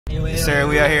Yes, sir,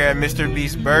 we out here at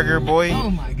Mrbeast Burger, boy. Oh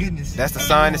my goodness. That's the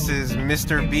sign that says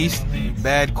Mrbeast,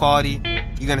 bad quality.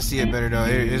 You're gonna see it better though.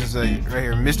 It's right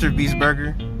here, Mrbeast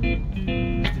Burger.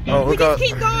 Oh, look out.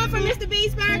 Keep going for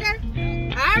Mrbeast Burger.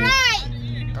 All right.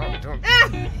 Don't.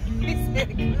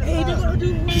 Hey,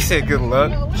 he said good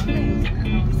luck. Oh,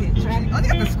 they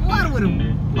got the squad with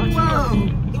him. Whoa.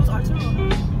 It was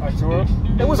Arturo. Arturo?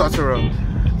 It was Arturo.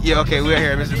 Yeah, okay, we're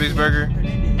here at Mrbeast Burger.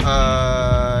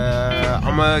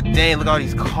 Dang, look at all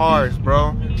these cars,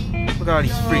 bro. Look at all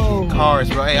these freaking cars,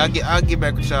 bro. Hey, I'll get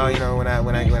back with y'all, you know, when I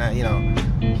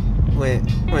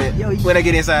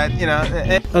get inside, you know.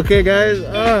 Okay, guys,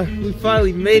 we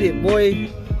finally made it, boy.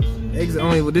 Exit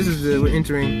only. Well, this is we're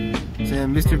entering. It says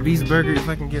Mrbeast Burger. If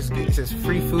I can just get, it says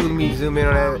free food. Let me zoom in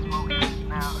on that.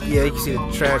 Yeah, you can see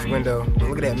the trash window.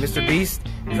 Look at that, Mrbeast.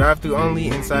 Drive-through only,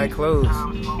 inside closed.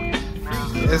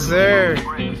 Yes, sir.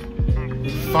 We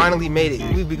finally made it.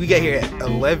 We got here at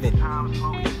 11.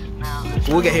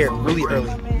 We got here really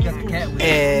early.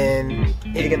 And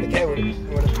yeah, you got the cat with it.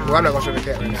 Well, I'm not gonna show the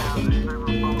cat right now.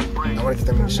 I want to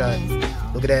get them in the shot.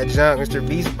 Look at that junk,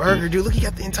 Mrbeast Burger, dude. Look, he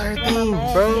got the entire thing,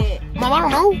 bro. Mom, I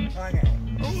don't know.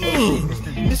 Dang.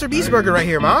 Mrbeast Burger right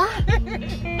here, Mom.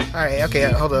 All right,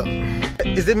 okay, hold up.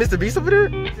 Is it Mrbeast over there?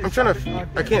 I'm trying to.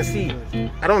 I can't see.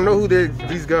 I don't know who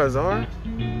these guys are,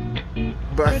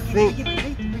 but I think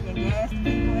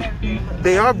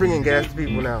they are bringing gas to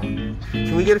people now.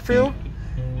 Can we get a feel?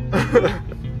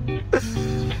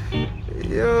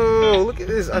 Yo, look at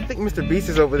this. I think Mrbeast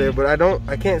is over there, but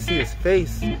I can't see his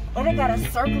face. Oh, they got us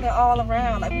circling all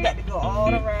around. Like we got to go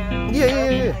all around.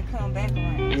 Yeah. And come back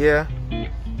around. Yeah.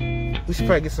 We should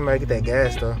probably get somebody to get that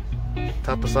gas though.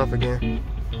 Top us off again.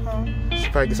 Huh?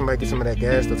 Should probably get somebody to get some of that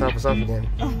gas to top us off again.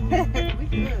 We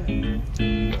good.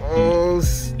 Oh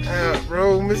snap,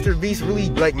 bro. Mrbeast really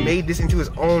like made this into his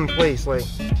own place, like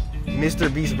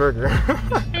Mrbeast Burger.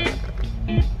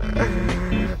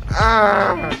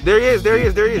 There he is.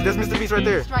 That's Mrbeast right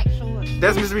there. Striped shorts.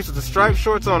 That's Mrbeast with the striped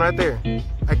shorts on right there.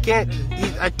 I can't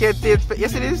see his face.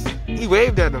 Yes, it is. He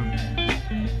waved at him.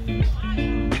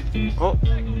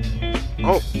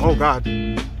 Oh God.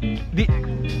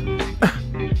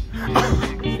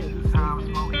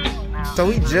 So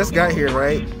we just got here,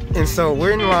 right? And so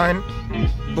we're in line,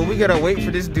 but we gotta wait for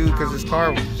this dude because his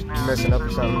car was messing up or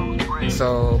something.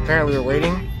 So apparently we're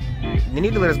waiting. They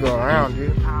need to let us go around,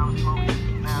 dude.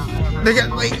 They got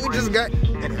like we just got.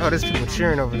 Oh, there's people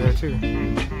cheering over there too.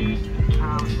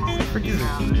 What the frick is it?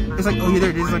 It's like, oh yeah,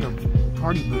 there it is, like a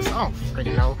party bus. I don't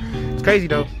freaking know. It's crazy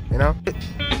though, you know.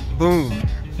 Boom,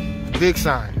 big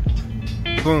sign.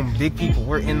 Boom, big people.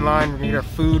 We're in line. We're gonna get our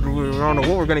food. We don't know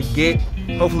what we're gonna get.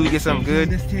 Hopefully we get something good.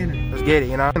 Let's get it,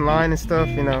 you know. In line and stuff,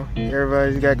 you know.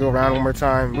 Everybody's gotta go around one more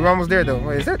time. We're almost there though.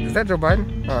 Wait, is that Joe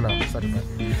Biden? Oh no, it's not Joe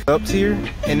Biden. Up's here,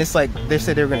 and it's like they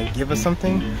said they were gonna give us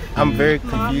something. I'm very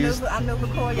confused. I know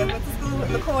LaCoya. Went to school with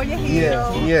LaCoya here.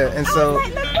 Yeah, and so.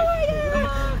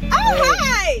 Oh,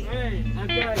 hi! Hey, I've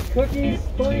got cookies,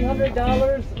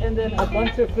 $300, and then a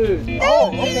bunch of food.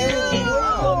 Oh, okay.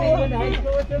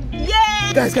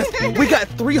 Yeah. Guys, we got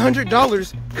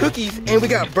 $300 cookies and we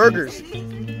got burgers.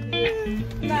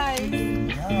 Nice.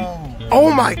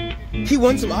 Oh my! He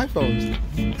won some iPhones.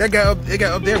 That guy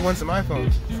up there won some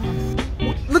iPhones.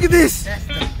 Look at this,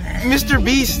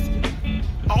 Mrbeast.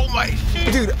 Oh my,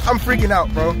 dude, I'm freaking out,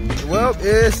 bro. Well,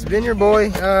 it's been your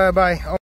boy. Bye.